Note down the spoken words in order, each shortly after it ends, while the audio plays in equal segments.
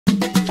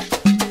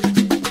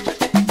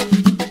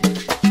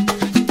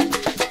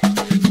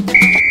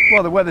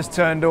Well, the weather's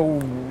turned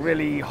all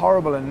really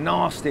horrible and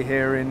nasty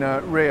here in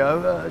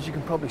Rio. As you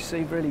can probably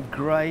see, really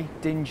grey,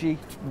 dingy,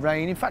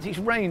 rain. In fact, it's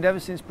rained ever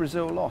since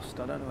Brazil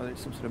lost. I don't know whether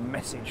it's some sort of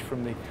message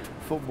from the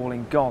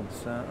footballing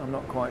gods. I'm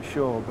not quite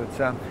sure,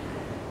 but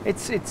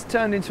it's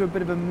turned into a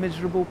bit of a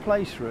miserable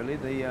place, really.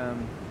 The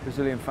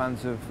Brazilian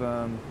fans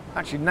have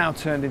actually now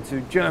turned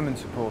into German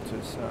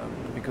supporters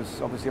because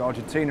obviously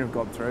Argentina have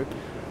got through,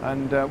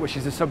 and which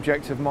is the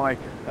subject of my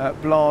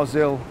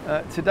Blahzil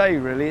today,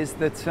 really, is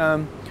that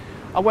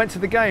I went to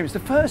the game. It's the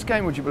first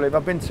game, would you believe,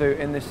 I've been to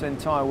in this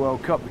entire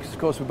World Cup, because of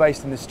course we're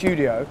based in the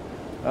studio,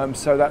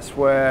 so that's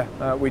where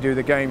we do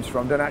the games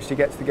from. Don't actually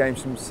get to the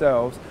games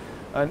themselves,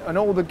 and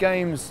all the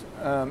games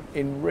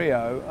in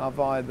Rio have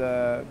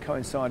either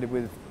coincided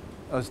with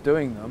us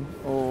doing them,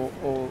 or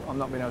I'm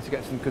not being able to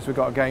get to them because we've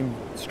got a game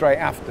straight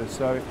after,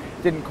 so it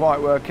didn't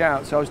quite work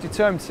out. So I was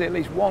determined to see at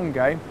least one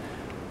game,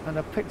 and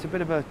I picked a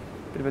bit of a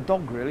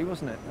dog, really,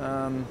 wasn't it?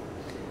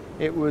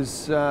 It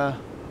was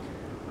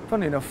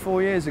funny enough,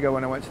 4 years ago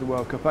when I went to the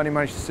World Cup, I only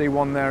managed to see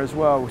one there as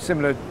well.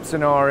 Similar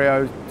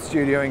scenario,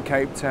 studio in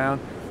Cape Town.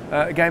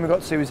 The game I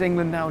got to see was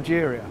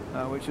England-Algeria,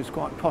 which was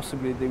quite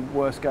possibly the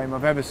worst game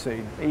I've ever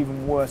seen.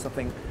 Even worse, I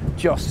think,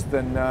 just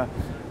than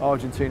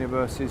Argentina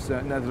versus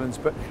Netherlands.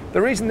 But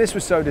the reason this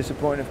was so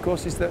disappointing, of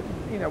course, is that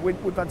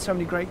we've had so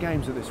many great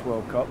games at this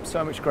World Cup,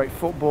 so much great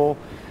football,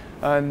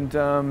 and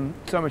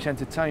so much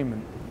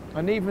entertainment.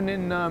 And even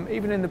in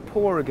the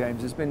poorer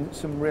games, there's been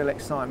some real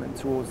excitement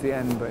towards the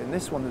end. But in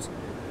this one, there's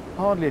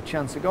hardly a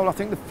chance at goal. I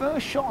think the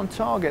first shot on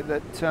target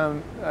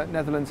that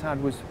Netherlands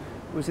had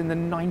was in the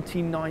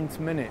 99th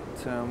minute,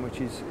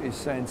 which is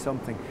saying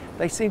something.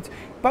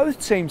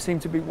 Both teams seem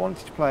to be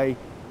wanting to play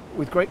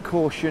with great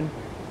caution,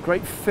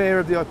 great fear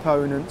of the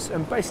opponents,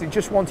 and basically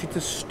just wanted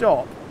to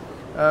stop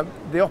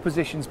the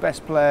opposition's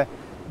best player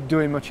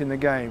doing much in the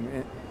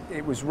game.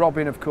 It was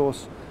Robin, of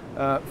course,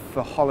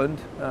 for Holland.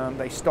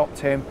 They stopped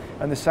him,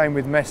 and the same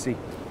with Messi.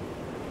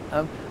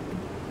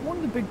 One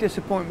of the big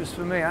disappointments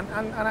for me, and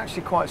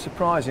actually quite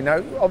surprising,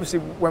 now obviously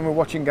when we're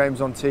watching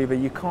games on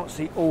TV you can't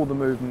see all the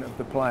movement of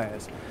the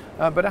players,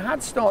 but I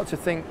had started to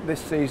think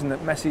this season that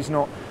Messi's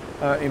not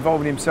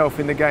involving himself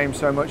in the game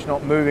so much,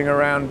 not moving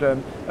around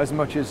as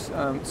much as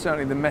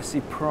certainly the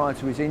Messi prior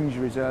to his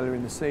injuries earlier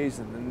in the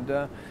season,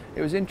 and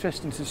it was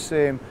interesting to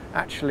see him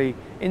actually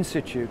in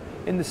situ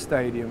in the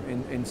stadium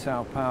in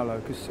Sao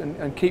Paulo,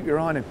 and keep your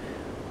eye on him.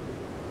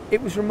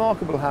 It was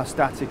remarkable how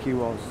static he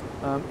was.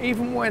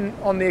 Even when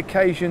on the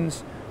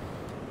occasions,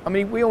 I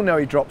mean, we all know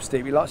he drops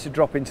deep. He likes to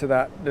drop into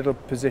that little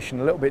position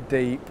a little bit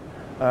deep,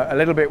 a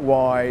little bit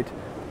wide,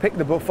 pick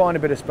the ball, find a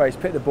bit of space,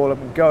 pick the ball up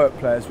and go at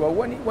players. Well,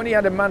 when he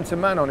had a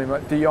man-to-man on him,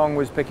 like De Jong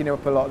was picking him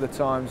up a lot of the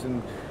times,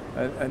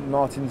 and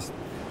Martins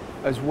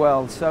as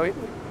well. So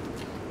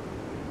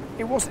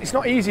it's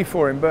not easy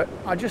for him, but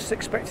I just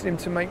expected him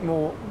to make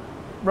more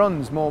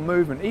runs, more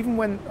movement. Even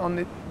when on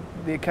the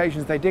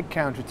occasions they did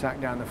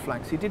counter-attack down the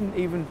flanks, he didn't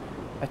even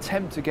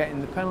attempt to get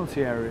in the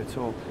penalty area at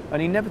all,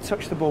 and he never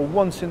touched the ball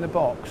once in the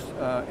box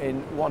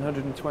in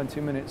 120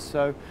 minutes.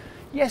 So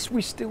yes,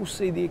 we still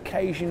see the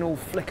occasional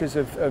flickers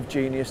of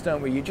genius,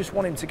 don't we? You just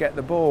want him to get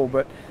the ball,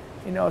 but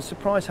I was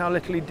surprised how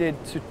little he did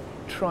to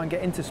try and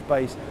get into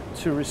space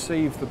to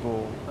receive the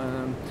ball.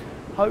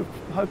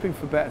 Hoping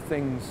for better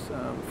things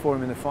for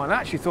him in the final. I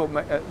actually thought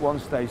at one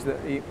stage that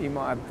he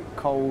might have a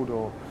cold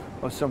or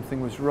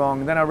something was wrong.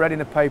 And then I read in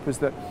the papers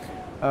that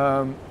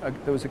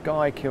there was a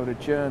guy killed, a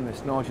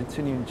journalist, an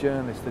Argentinian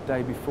journalist, the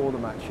day before the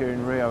match here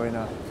in Rio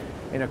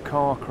in a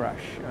car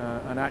crash,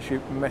 and actually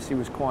Messi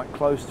was quite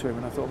close to him,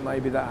 and I thought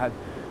maybe that had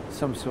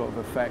some sort of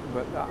effect,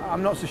 but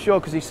I'm not so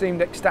sure, because he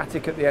seemed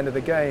ecstatic at the end of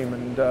the game,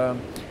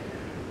 and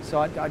so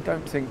I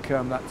don't think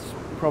that's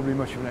probably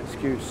much of an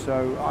excuse.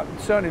 So I'm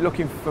certainly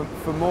looking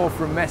for more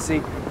from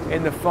Messi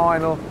in the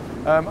final.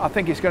 I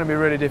think it's going to be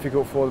really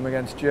difficult for them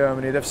against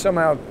Germany. They've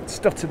somehow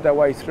stuttered their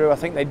way through. I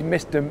think they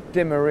missed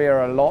Di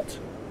Maria a lot.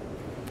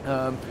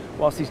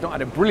 Whilst he's not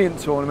had a brilliant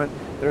tournament,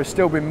 there have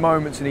still been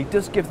moments, and he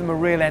does give them a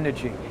real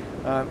energy.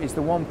 He's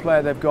the one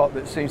player they've got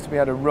that seems to be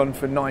able to run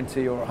for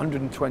 90 or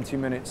 120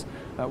 minutes,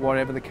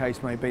 whatever the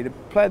case may be. The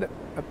player that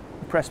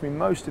impressed me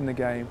most in the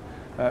game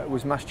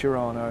was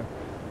Mascherano,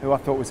 who I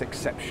thought was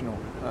exceptional.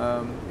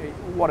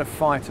 What a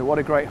fighter, what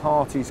a great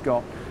heart he's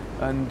got.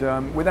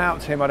 And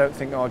without him, I don't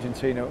think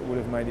Argentina would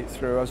have made it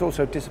through. I was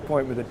also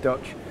disappointed with the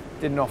Dutch.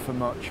 Didn't offer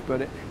much,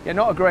 but yeah,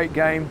 not a great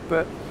game.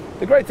 But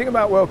the great thing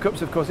about World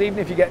Cups, of course, even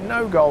if you get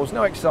no goals,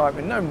 no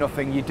excitement, no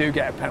nothing, you do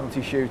get a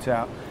penalty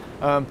shootout.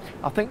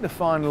 I think the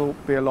final will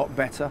be a lot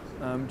better.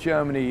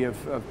 Germany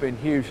have been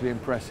hugely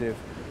impressive.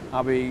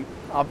 I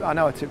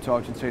know I tipped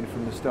Argentina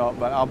from the start,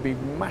 but I'll be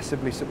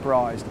massively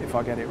surprised if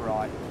I get it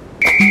right.